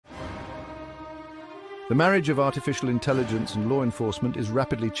The marriage of artificial intelligence and law enforcement is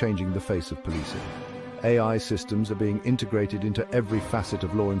rapidly changing the face of policing. AI systems are being integrated into every facet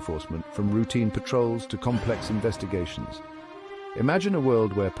of law enforcement, from routine patrols to complex investigations. Imagine a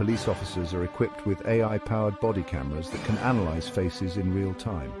world where police officers are equipped with AI-powered body cameras that can analyze faces in real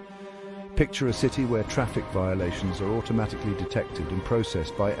time. Picture a city where traffic violations are automatically detected and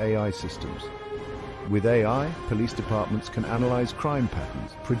processed by AI systems. With AI, police departments can analyze crime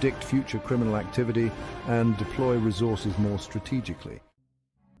patterns, predict future criminal activity, and deploy resources more strategically.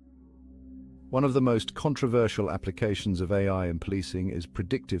 One of the most controversial applications of AI in policing is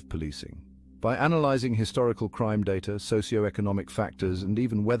predictive policing. By analyzing historical crime data, socioeconomic factors, and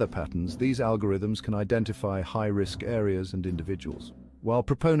even weather patterns, these algorithms can identify high-risk areas and individuals. While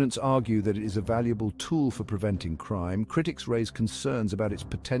proponents argue that it is a valuable tool for preventing crime, critics raise concerns about its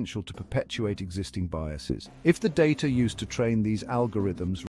potential to perpetuate existing biases. If the data used to train these algorithms